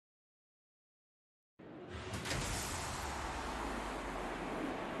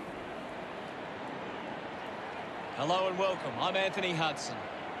Hello and welcome. I'm Anthony Hudson.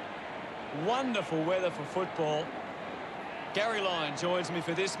 Wonderful weather for football. Gary Lyon joins me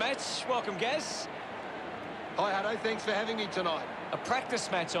for this match. Welcome, Gaz. Hi, Hutto. Thanks for having me tonight. A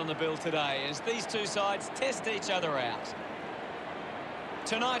practice match on the bill today as these two sides test each other out.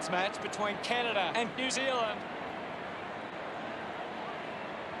 Tonight's match between Canada and New Zealand.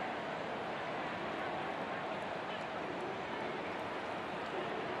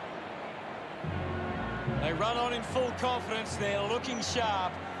 They run on in full confidence. They're looking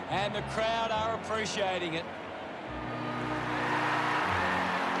sharp, and the crowd are appreciating it.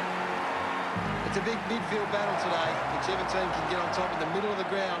 It's a big midfield battle today. Whichever team can get on top in the middle of the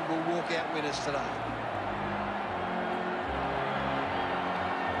ground will walk out winners today.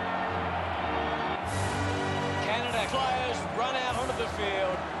 Canada players run out onto the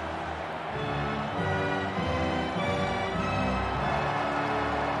field.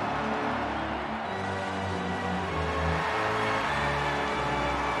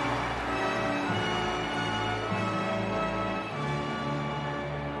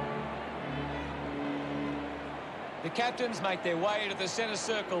 The captains make their way to the centre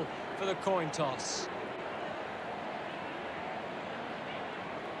circle for the coin toss.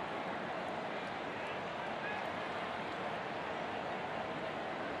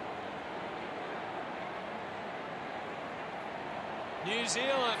 New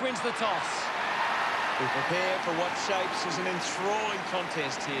Zealand wins the toss. We prepare for what shapes as an enthralling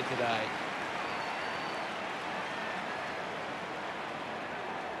contest here today.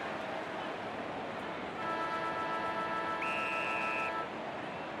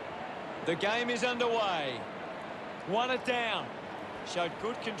 The game is underway. Won it down. Showed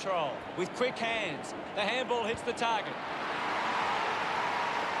good control with quick hands. The handball hits the target.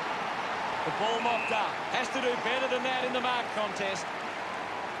 The ball mopped up. Has to do better than that in the mark contest.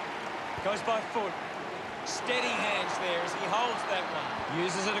 Goes by foot. Steady hands there as he holds that one.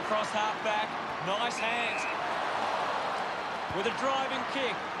 Uses it across half-back. Nice hands. With a driving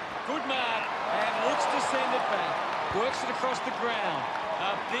kick. Good mark. And looks to send it back. Works it across the ground.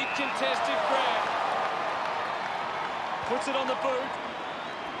 A big contested grab. Puts it on the boot.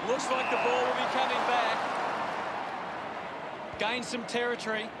 Looks like the ball will be coming back. Gains some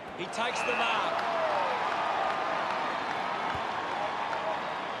territory. He takes the mark.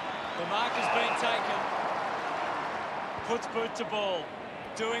 The mark has been taken. Puts boot to ball.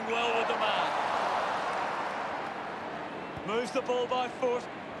 Doing well with the mark. Moves the ball by foot.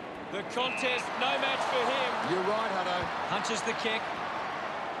 The contest, no match for him. You're right, Hutto. Punches the kick.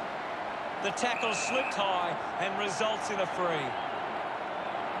 The tackle slipped high and results in a free.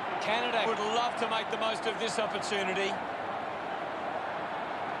 Canada would love to make the most of this opportunity.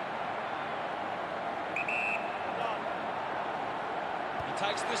 He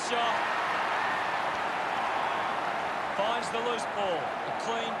takes the shot. Finds the loose ball. A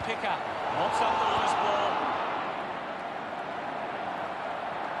clean pickup. Mops up the loose ball.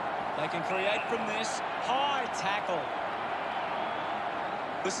 They can create from this. High tackle.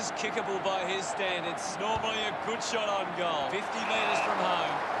 This is kickable by his standards. Normally a good shot on goal. 50 metres from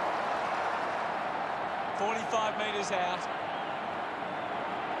home. 45 metres out.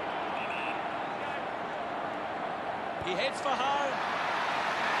 He heads for home.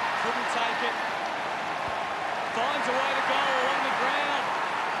 Couldn't take it. Finds a way to go along the ground.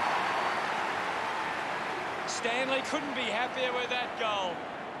 Stanley couldn't be happier with that goal.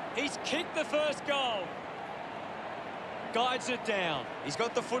 He's kicked the first goal. Guides it down. He's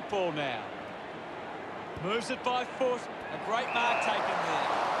got the football now. Moves it by foot. A great mark taken there.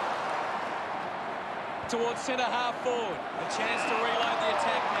 Towards centre-half forward. A chance to reload the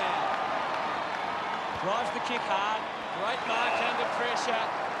attack now. Drives the kick hard. Great mark under pressure.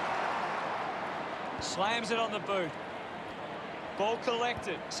 Slams it on the boot. Ball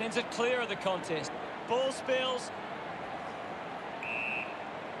collected. Sends it clear of the contest. Ball spills.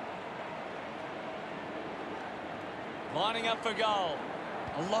 Lining up for goal.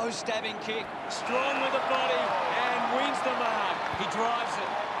 A low stabbing kick. Strong with the body and wins the mark. He drives it.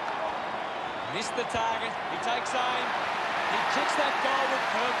 Missed the target. He takes aim. He kicks that goal with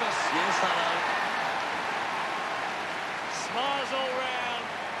purpose. Yes, Hutto. Smiles all round.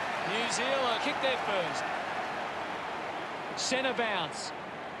 New Zealand kick their first. Centre bounce.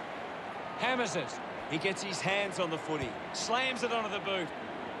 Hammers it. He gets his hands on the footy. Slams it onto the boot.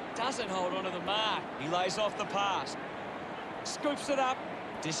 Doesn't hold onto the mark. He lays off the pass. Scoops it up.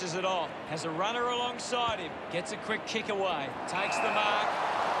 Dishes it off. Has a runner alongside him. Gets a quick kick away. Takes the mark.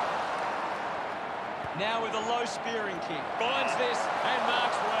 Now with a low spearing kick. Finds this and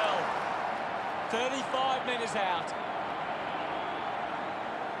marks well. 35 metres out.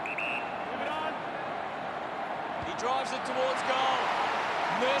 He drives it towards goal.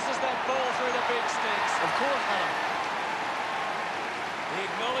 Nurses that ball through the big sticks. Of course, Hunter. He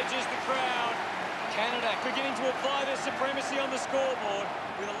acknowledges the crowd. Canada beginning to apply their supremacy on the scoreboard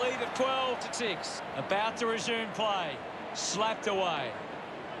with a lead of 12-6. About to resume play. Slapped away.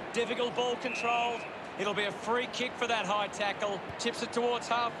 Difficult ball controlled. It'll be a free kick for that high tackle. Chips it towards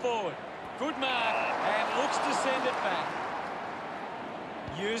half forward. Good mark and looks to send it back.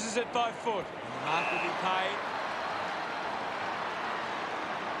 Uses it by foot. The mark will be paid.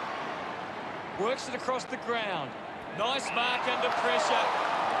 Works it across the ground. Nice mark under pressure.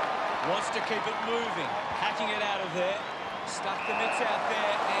 Wants to keep it moving. Hacking it out of there. Stuck the mitts out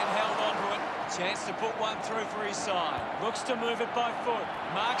there and held onto it. Chance to put one through for his side. Looks to move it by foot.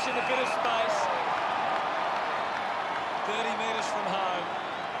 Marks in a bit of space. 30 metres from home.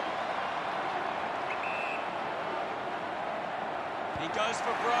 He goes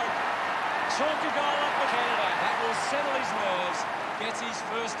for broke. Chalk a goal up for Canada. That will settle his nerves. Gets his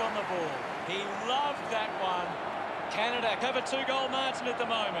first on the ball. He loved that one. Canada have a 2-goal margin at the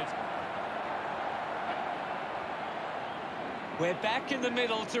moment. We're back in the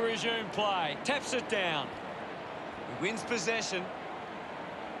middle to resume play. Taps it down. He wins possession.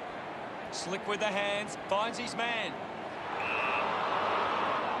 Slick with the hands. Finds his man.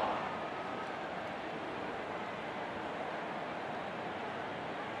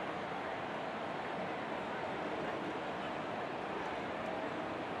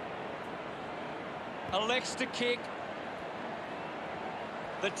 Elects to kick.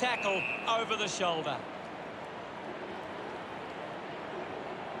 The tackle over the shoulder.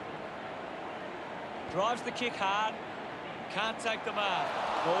 Drives the kick hard. Can't take the mark.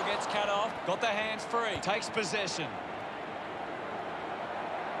 Ball gets cut off. Got the hands free. Takes possession.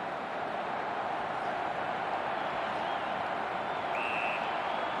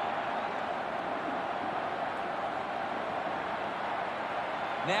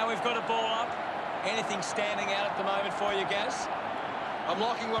 Now we've got a ball up. Anything standing out at the moment for you, Gaz? I'm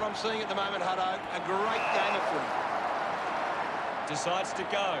liking what I'm seeing at the moment, Hutto. A great game of footy. Decides to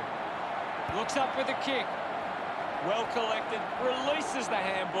go. Looks up with a kick. Well collected. Releases the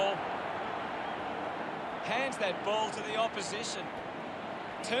handball. Hands that ball to the opposition.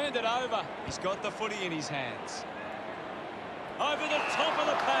 Turned it over. He's got the footy in his hands. Over the top of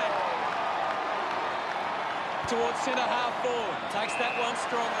the pack. Towards centre half forward. Takes that one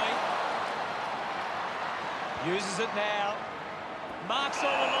strongly. Uses it now. Marks all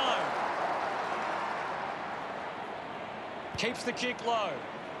alone. Keeps the kick low.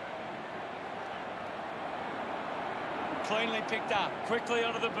 Cleanly picked up. Quickly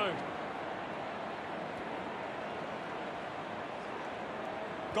onto the boot.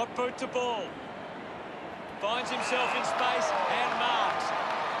 Got boot to ball. Finds himself in space and marks.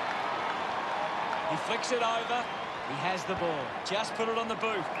 He flicks it over. He has the ball. Just put it on the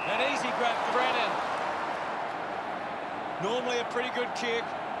boot. An easy grab for Brennan. Normally a pretty good kick.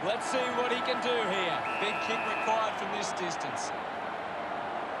 Let's see what he can do here. Big kick required from this distance.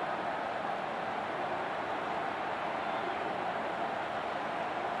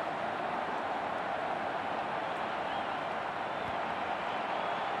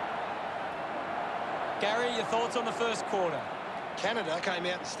 Gary, your thoughts on the first quarter? Canada came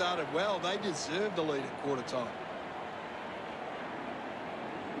out and started well. They deserved the lead at quarter time.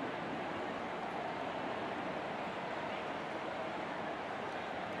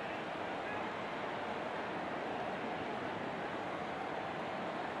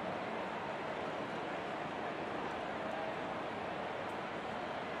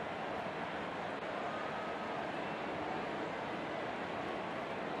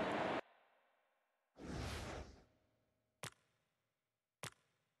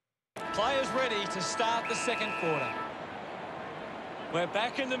 Players ready to start the second quarter. We're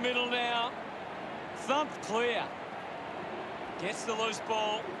back in the middle now. Thumped clear. Gets the loose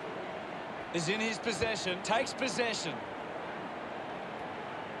ball. Is in his possession. Takes possession.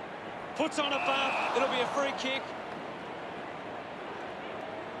 Puts on a bump. It'll be a free kick.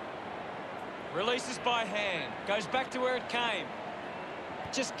 Releases by hand. Goes back to where it came.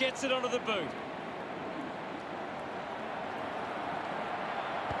 Just gets it onto the boot.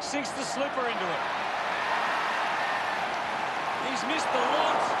 Sinks the slipper into it. He's missed the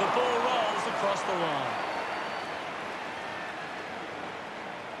lot. The ball rolls across the line.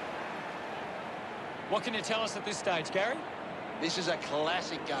 What can you tell us at this stage, Gary? This is a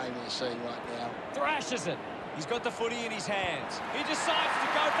classic game we're seeing right now. Thrashes it. He's got the footy in his hands. He decides to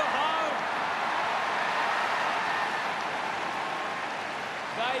go for home.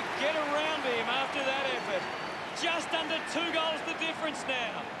 They get around him after that effort. Just under 2 goals the difference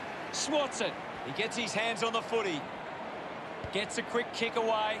now. Swats it. He gets his hands on the footy. Gets a quick kick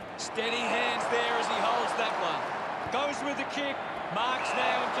away. Steady hands there as he holds that one. Goes with the kick. Marks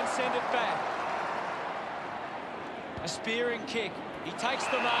now and can send it back. A spearing kick. He takes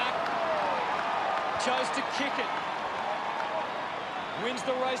the mark. Chose to kick it. Wins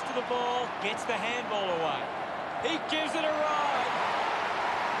the race to the ball. Gets the handball away. He gives it a ride.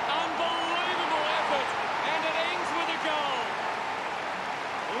 Unbelievable effort. And it ends with a goal.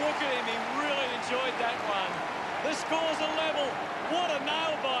 Look at him. He really enjoyed that one. The score's a level. What a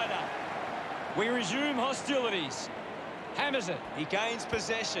nail-biter. We resume hostilities. Hammers it. He gains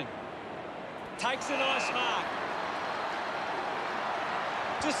possession. Takes a nice mark.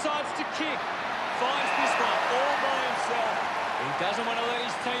 Decides to kick. Finds this one all by himself. He doesn't want to let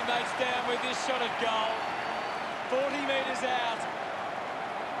his teammates down with this shot at goal. 40 metres out.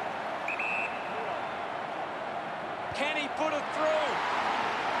 Can he put it through?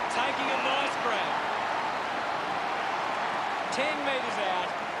 Taking a nice grab. 10 metres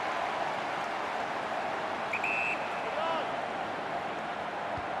out.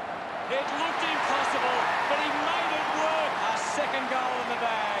 It looked impossible, but he made it work. A second goal in the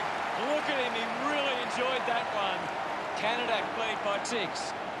bag. Look at him, he really enjoyed that one. Canada lead by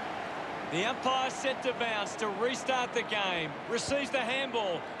 6. The umpire set to bounce to restart the game. Receives the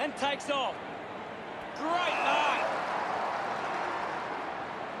handball and takes off. Great mark.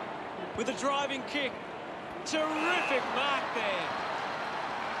 With a driving kick. Terrific mark there.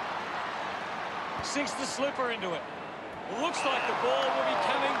 Sinks the slipper into it. Looks like the ball will be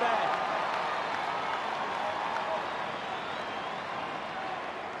coming back.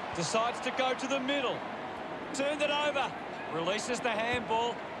 Decides to go to the middle. Turned it over. Releases the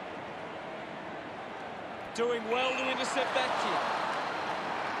handball. Doing well to intercept that kick.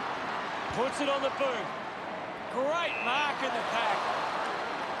 Puts it on the boot. Great mark in the pack.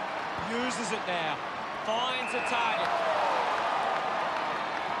 Uses it now. Finds a target.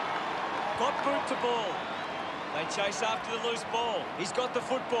 Got boot to ball. They chase after the loose ball. He's got the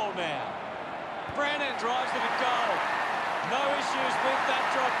football now. Brannan drives it at goal. No issues with that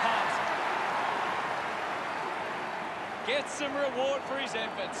drop punt. Gets some reward for his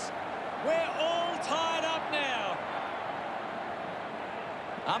efforts. We're all tied up now.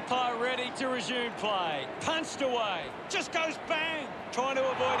 Umpire ready to resume play. Punched away. Just goes bang. Trying to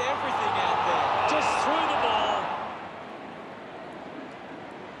avoid everything out there. Just threw the ball.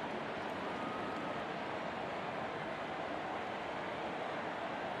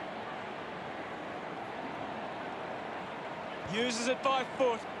 Uses it by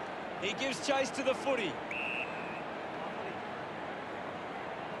foot. He gives chase to the footy.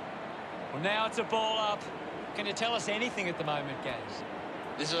 Well, now it's a ball up. Can you tell us anything at the moment, Gaz?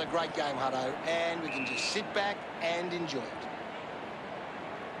 This is a great game, Hutto, and we can just sit back and enjoy it.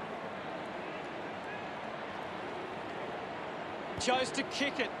 Chose to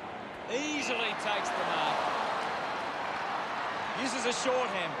kick it. Easily takes the mark. Uses a short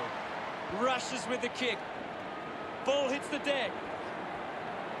handle. Rushes with the kick. Ball hits the deck.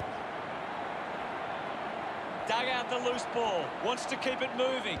 Dug out the loose ball. Wants to keep it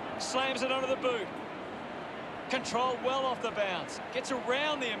moving. Slams it onto the boot. Controlled well off the bounce. Gets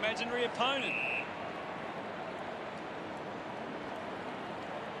around the imaginary opponent.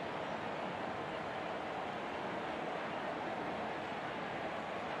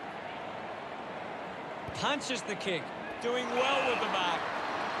 Punches the kick. Doing well with the mark.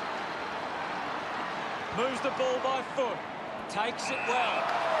 Moves the ball by foot. Takes it well.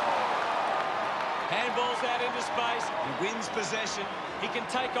 Handball's out into space. He wins possession. He can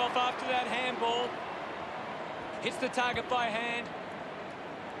take off after that handball. Hits the target by hand.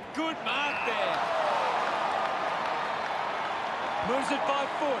 Good mark there. Moves it by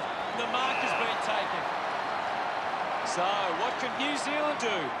foot. The mark has been taken. So, what can New Zealand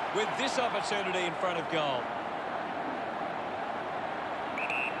do with this opportunity in front of goal?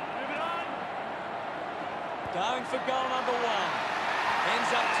 Going for goal number 1.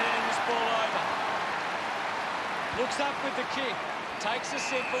 Ends up turning this ball over. Looks up with the kick. Takes a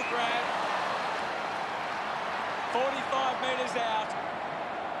simple grab. 45 metres out.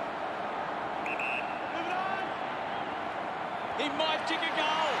 He might kick a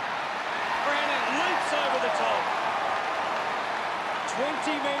goal. Brannan leaps over the top.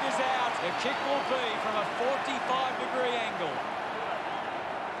 20 metres out. The kick will be from a 45-degree angle.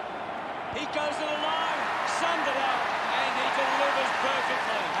 He goes to the line. Summed it up. And he delivers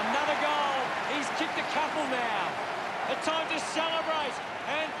perfectly. Another goal. He's kicked a couple now. A time to celebrate.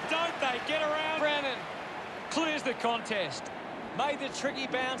 And don't they get around? Brannan clears the contest. Made the tricky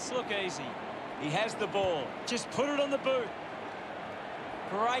bounce look easy. He has the ball. Just put it on the boot.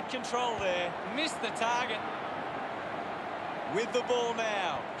 Great control there. Missed the target. With the ball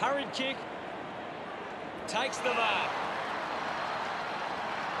now. Hurried kick. Takes the mark.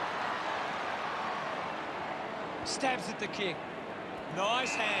 Stabs at the kick.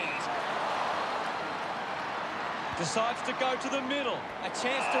 Nice hands. Decides to go to the middle. A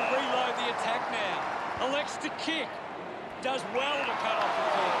chance to reload the attack now. Elects to kick. Does well to cut off the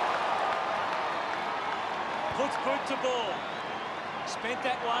kick. Puts boot to ball. Spent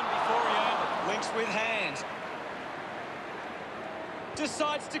that one before he earned it. Links with hands.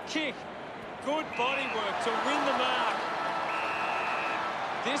 Decides to kick. Good body work to win the mark.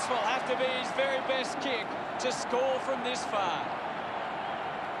 This will have to be his very best kick to score from this far.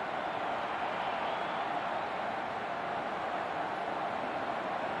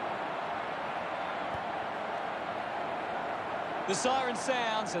 The siren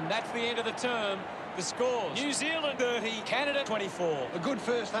sounds, and that's the end of the term. The scores: New Zealand 30, Canada 24. A good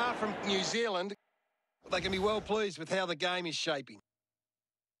first half from New Zealand. They can be well pleased with how the game is shaping.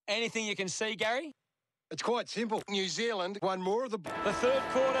 Anything you can see, Gary? It's quite simple. New Zealand won more of the... The third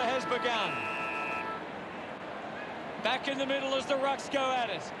quarter has begun. Back in the middle as the Rucks go at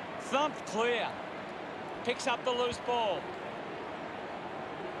it. Thumped clear. Picks up the loose ball.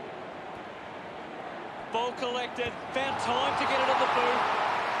 Ball collected. Found time to get it at the boot.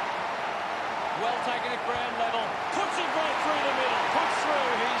 Well taken at ground level. Puts it right through the middle. Puts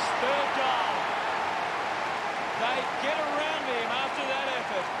through his third goal. They get around him after that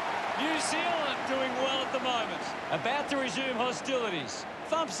effort. New Zealand doing well at the moment. About to resume hostilities.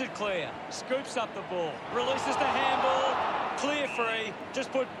 Thumps it clear. Scoops up the ball. Releases the handball. Clear free.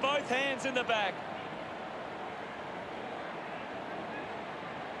 Just put both hands in the back.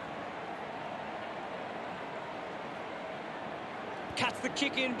 Cuts the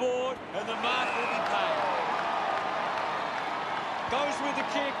kick inboard, and the mark will be paid. Goes with the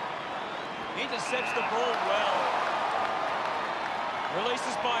kick. Intercepts the ball well.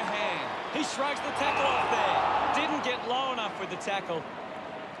 Releases by hand. He shrugs the tackle off there. Didn't get low enough with the tackle.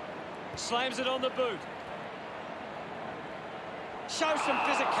 Slams it on the boot. Shows some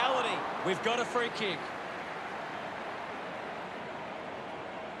physicality. We've got a free kick.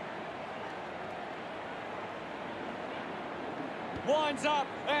 Winds up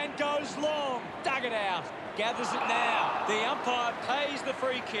and goes long. Dug it out. Gathers it now. The umpire pays the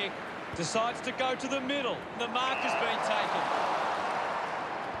free kick. Decides to go to the middle. The mark has been taken.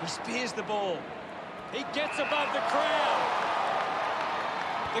 He spears the ball. He gets above the crowd.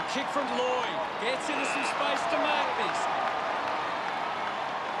 The kick from Lloyd. Gets into some space to mark this.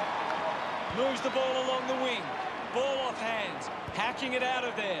 Moves the ball along the wing. Ball off hands. Hacking it out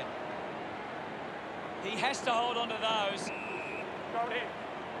of there. He has to hold on to those. Got it.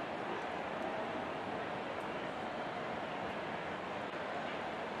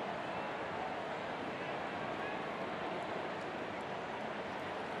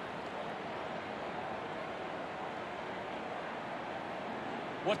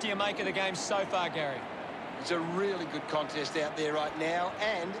 What do you make of the game so far, Gary? It's a really good contest out there right now,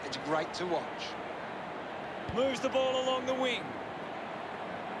 and it's great to watch. Moves the ball along the wing.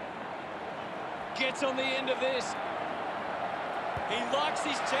 Gets on the end of this. He likes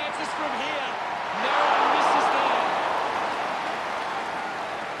his chances from here. Narrowly misses there.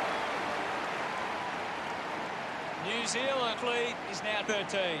 New Zealand lead is now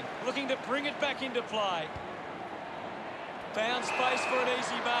 13. Looking to bring it back into play. Found space for an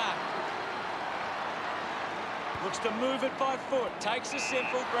easy mark. Looks to move it by foot. Takes a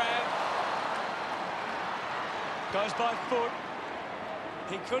simple grab. Goes by foot.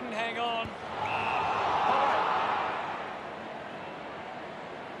 He couldn't hang on.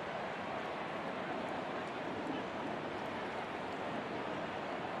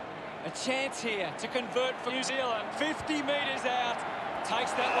 A chance here to convert for New Zealand. 50 metres out.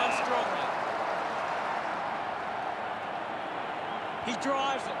 Takes that one strongly. He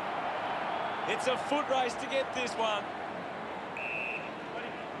drives it. It's a foot race to get this one.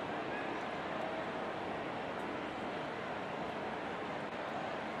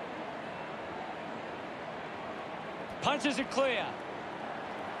 Punches it clear.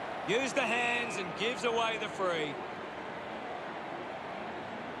 Use the hands and gives away the free.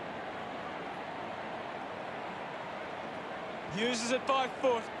 Uses it by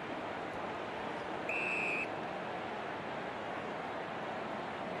foot.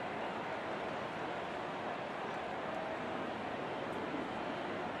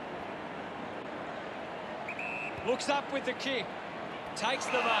 Looks up with the kick. Takes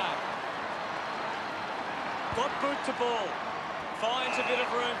the mark. Got boot to ball. Finds a bit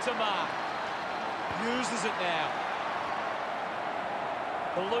of room to mark. Uses it now.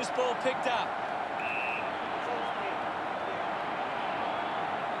 The loose ball picked up.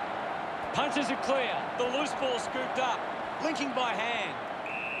 Punches it clear. The loose ball scooped up. Linking by hand.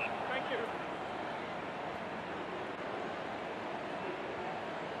 Thank you.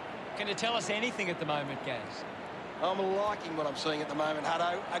 Can you tell us anything at the moment, Gaz? I'm liking what I'm seeing at the moment,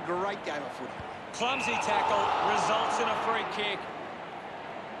 Hutto. A great game of footy. Clumsy tackle results in a free kick.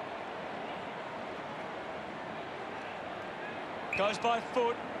 Goes by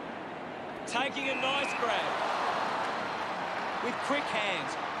foot. Taking a nice grab. With quick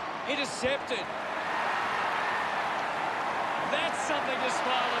hands. Intercepted. That's something to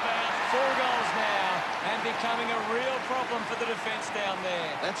smile about. 4 goals now. And becoming a real problem for the defence down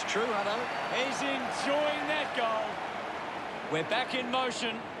there. That's true, Hutto. He's enjoying that goal. We're back in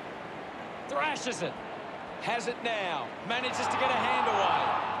motion. Thrashes it. Has it now. Manages to get a hand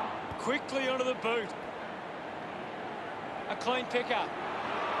away. Quickly onto the boot. A clean pickup.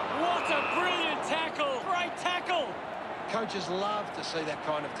 What a brilliant tackle. Great tackle. Coaches love to see that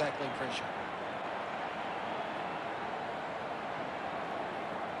kind of tackling pressure.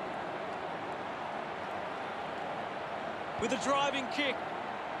 With a driving kick.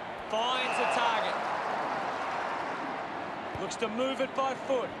 Finds a target. Looks to move it by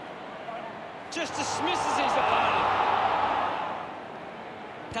foot. Just dismisses his opponent.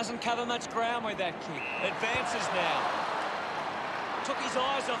 Doesn't cover much ground with that kick. Advances now. Took his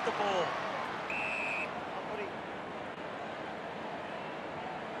eyes off the ball.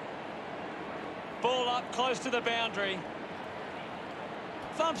 Ball up close to the boundary.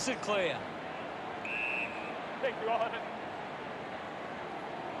 Thumps it clear. Thank you, Alan.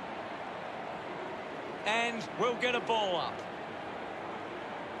 And we'll get a ball up.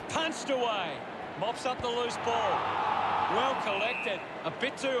 Punched away. Mops up the loose ball. Well collected. A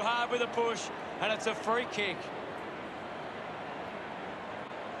bit too hard with a push. And it's a free kick.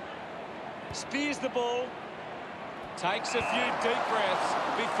 Spears the ball. Takes a few deep breaths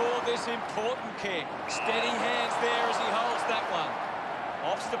before this important kick. Steady hands there as he holds that one.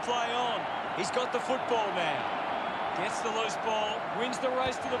 Opts to play on. He's got the football now. Gets the loose ball, wins the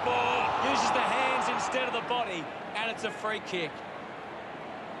race to the ball, uses the hands instead of the body, and it's a free kick.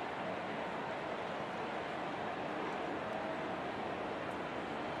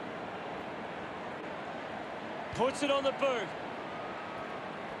 Puts it on the boot.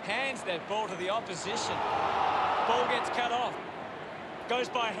 Hands that ball to the opposition. Ball gets cut off. Goes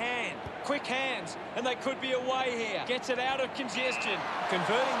by hand. Quick hands, and they could be away here. Gets it out of congestion.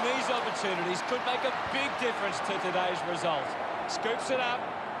 Converting these opportunities could make a big difference to today's result. Scoops it up.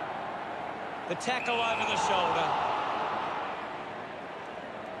 The tackle over the shoulder.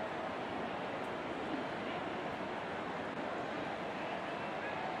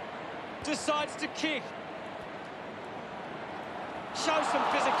 Decides to kick. Shows some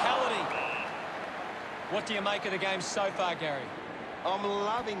physicality. What do you make of the game so far, Gary? I'm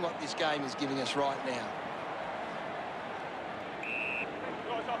loving what this game is giving us right now.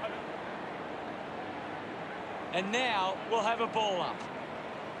 And now we'll have a ball up.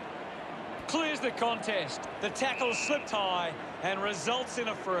 Clears the contest. The tackle slipped high and results in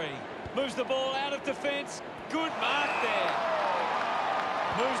a free. Moves the ball out of defence. Good mark there.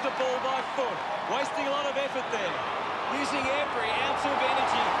 Moves the ball by foot. Wasting a lot of effort there. Using every ounce of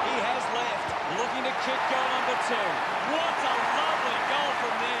energy he has left. Looking to kick goal number 2. What a lovely goal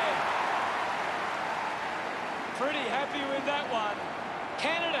from there. Pretty happy with that one.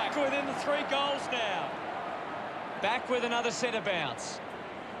 Canada within the 3 goals now. Back with another centre bounce.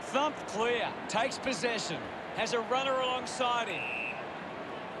 Thumped clear. Takes possession. Has a runner alongside him.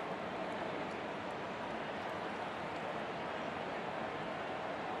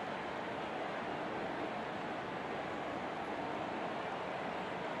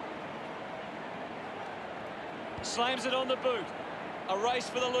 Slams it on the boot. A race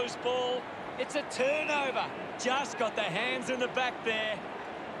for the loose ball. It's a turnover. Just got the hands in the back there.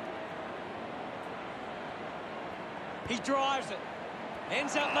 He drives it.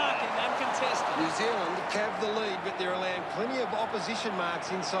 Ends up marking uncontested. New Zealand have the lead, but they're allowing plenty of opposition marks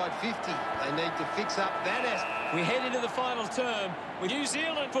inside 50. They need to fix up that aspect. We head into the final term with New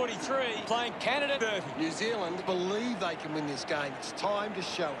Zealand 43 playing Canada 30. New Zealand believe they can win this game. It's time to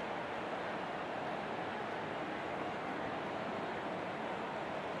show it.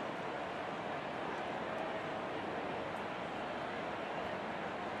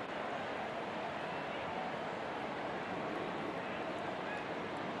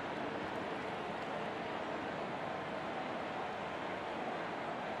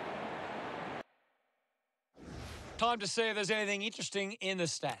 Time to see if there's anything interesting in the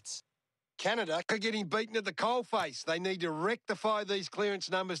stats. Canada are getting beaten at the coalface. They need to rectify these clearance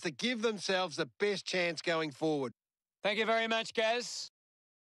numbers to give themselves the best chance going forward. Thank you very much, Gaz.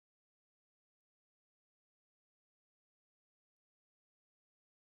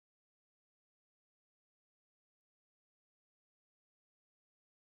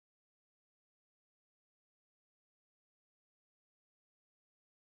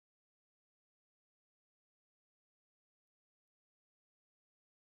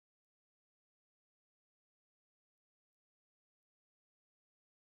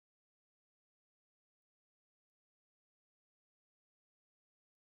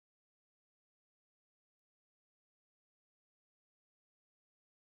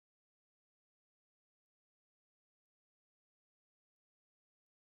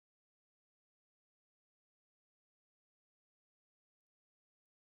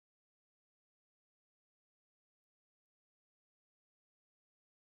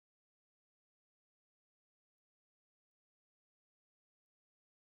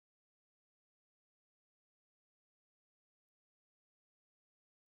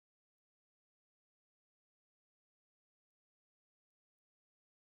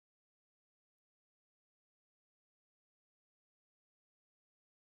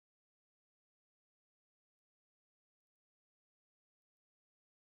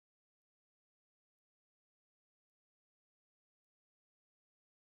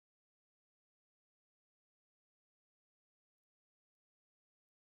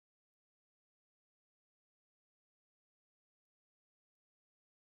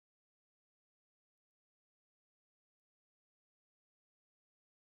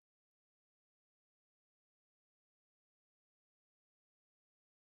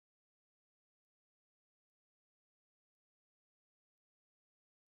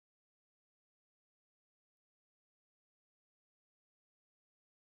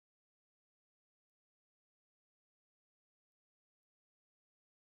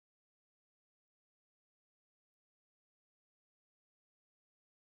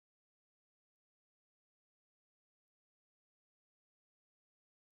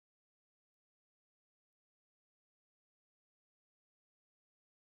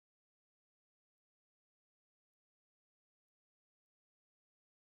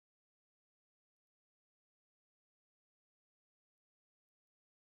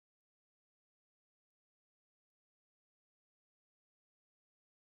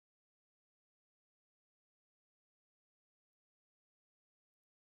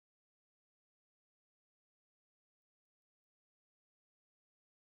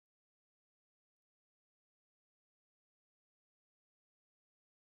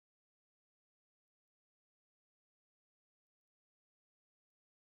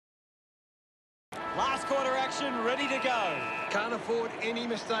 Last quarter action, ready to go. Can't afford any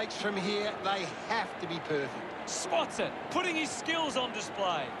mistakes from here. They have to be perfect. Spots it, putting his skills on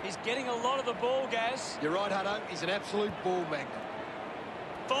display. He's getting a lot of the ball, Gaz. You're right, Hutto. He's an absolute ball magnet.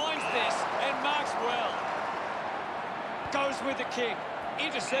 Finds this and marks well. Goes with the kick.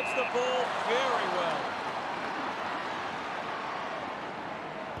 Intercepts the ball very well.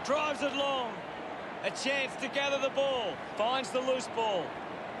 Drives it long. A chance to gather the ball. Finds the loose ball.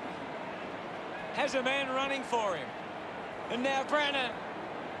 Has a man running for him. And now Brannan.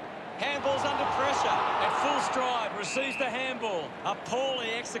 Handball's under pressure. At full stride, receives the handball. A poorly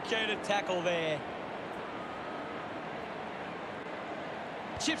executed tackle there.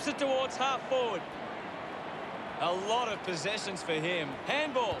 Chips it towards half forward. A lot of possessions for him.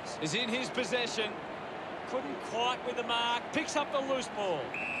 Handballs is in his possession. Couldn't quite with the mark. Picks up the loose ball.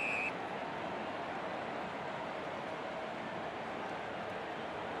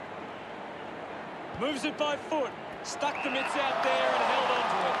 Moves it by foot. Stuck the mitts out there and held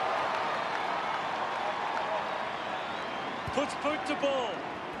onto it. Puts boot to ball.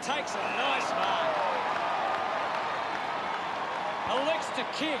 Takes a nice mark. Elects to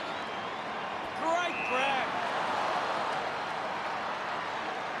kick. Great grab.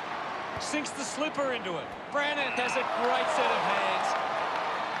 Sinks the slipper into it. Brannan has a great set of hands.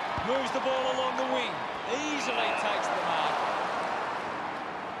 Moves the ball along the wing. Easily takes the mark.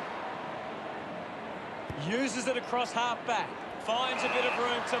 Uses it across half-back. Finds a bit of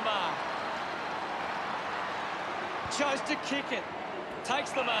room to mark. Chose to kick it. Takes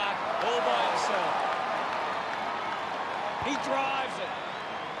the mark all by himself. He drives it.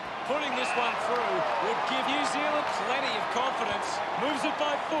 Putting this one through would give New Zealand plenty of confidence. Moves it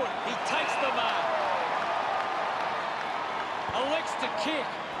by foot. He takes the mark. Elects to kick.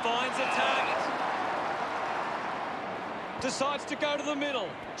 Finds a target. Decides to go to the middle.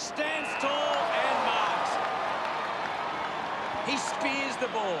 Stands tall and marks. He spears the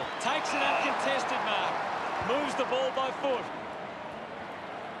ball, takes an uncontested mark, moves the ball by foot.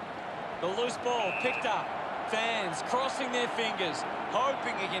 The loose ball picked up. Fans crossing their fingers,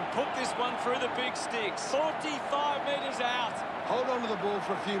 hoping he can put this one through the big sticks. 45 metres out. Hold on to the ball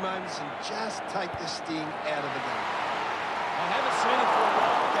for a few moments and just take the sting out of the game. I haven't seen it for a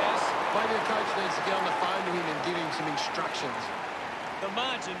while, Gaz. Maybe the coach needs to get on the phone to him and give him some instructions. The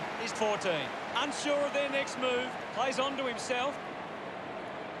margin is 14. Unsure of their next move, plays on to himself.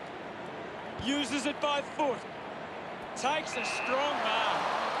 Uses it by foot. Takes a strong mark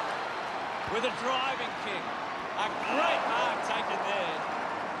with a driving kick. A great mark taken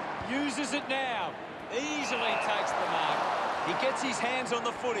there. Uses it now. Easily takes the mark. He gets his hands on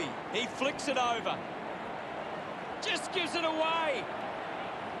the footy. He flicks it over. Just gives it away.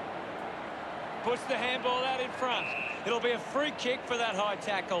 Puts the handball out in front. It'll be a free kick for that high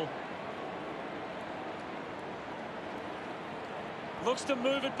tackle. Looks to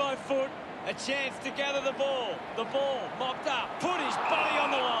move it by foot. A chance to gather the ball. The ball mopped up. Put his body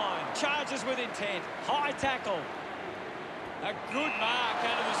on the line. Charges with intent. High tackle. A good mark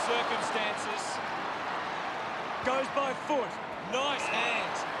under the circumstances. Goes by foot. Nice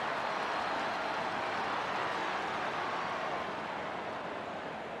hands.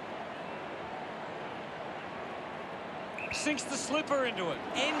 Sinks the slipper into it.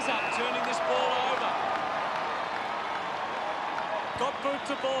 Ends up turning this ball over. Got boot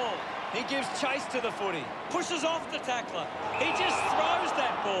to ball. He gives chase to the footy. Pushes off the tackler. He just throws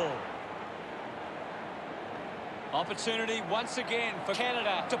that ball. Opportunity once again for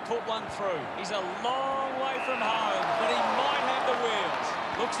Canada to put one through. He's a long way from home, but he might have the wheels.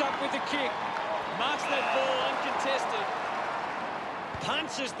 Looks up with the kick. Marks that ball uncontested.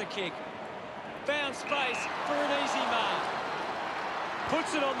 Punches the kick. Found space for an easy mark.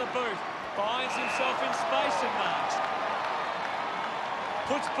 Puts it on the boot. Finds himself in space and marks.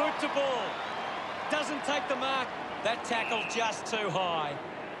 Puts boot to ball. Doesn't take the mark. That tackle just too high.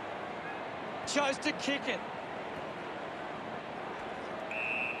 Chose to kick it.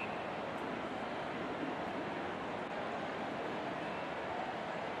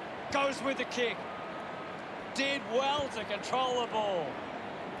 Goes with the kick. Did well to control the ball.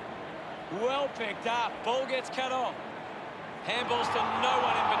 Well picked up. Ball gets cut off. Handballs to no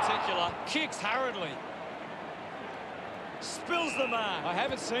one in particular. Kicks hurriedly. Spills the mark. I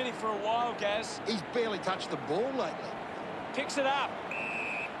haven't seen him for a while, Gaz. He's barely touched the ball lately. Picks it up.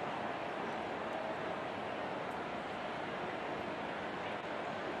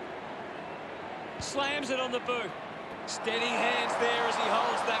 Slams it on the boot. Steady hands there as he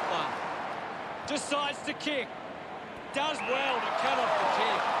holds that one. Decides to kick. Does well to cut off the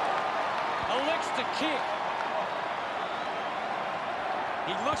kick. Elects to kick.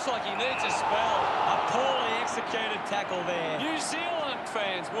 He looks like he needs a spell. A poorly executed tackle there. New Zealand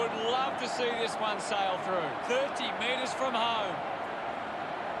fans would love to see this one sail through. 30 metres from home.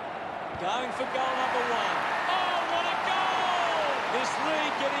 Going for goal number one. Oh, what a goal! This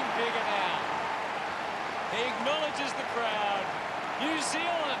lead getting bigger now. He acknowledges the crowd. New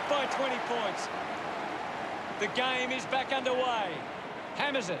Zealand by 20 points. The game is back underway.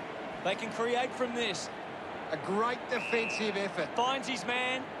 Hammers it. They can create from this. A great defensive effort. Finds his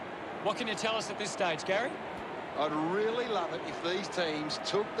man. What can you tell us at this stage, Gary? I'd really love it if these teams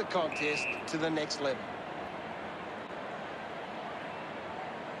took the contest to the next level.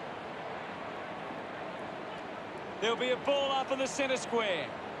 There'll be a ball up in the centre square.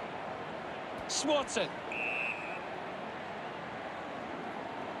 Swats it.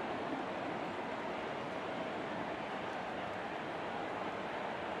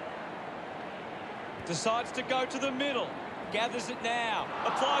 Decides to go to the middle. Gathers it now.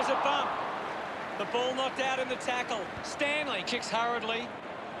 Applies a bump. The ball knocked out in the tackle. Stanley kicks hurriedly.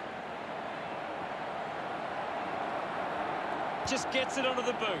 Just gets it onto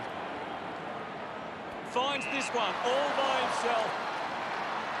the boot. Finds this one all by himself.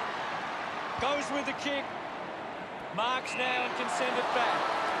 Goes with the kick. Marks now and can send it back.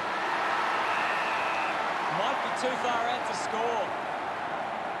 Might be too far out to score.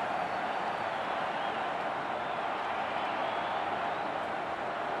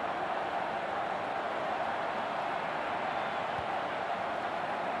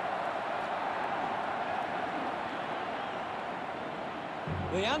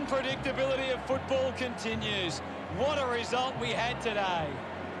 The unpredictability of football continues. What a result we had today.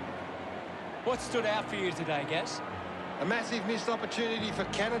 What stood out for you today, Gaz? A massive missed opportunity for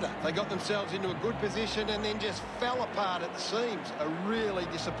Canada. They got themselves into a good position and then just fell apart at the seams. A really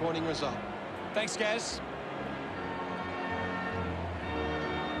disappointing result. Thanks, Gaz.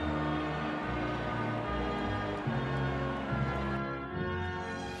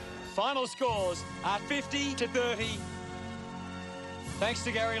 Final scores are 50-30. Thanks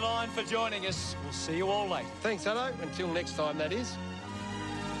to Gary Lyon for joining us. We'll see you all later. Thanks, Hutto. Until next time, that is.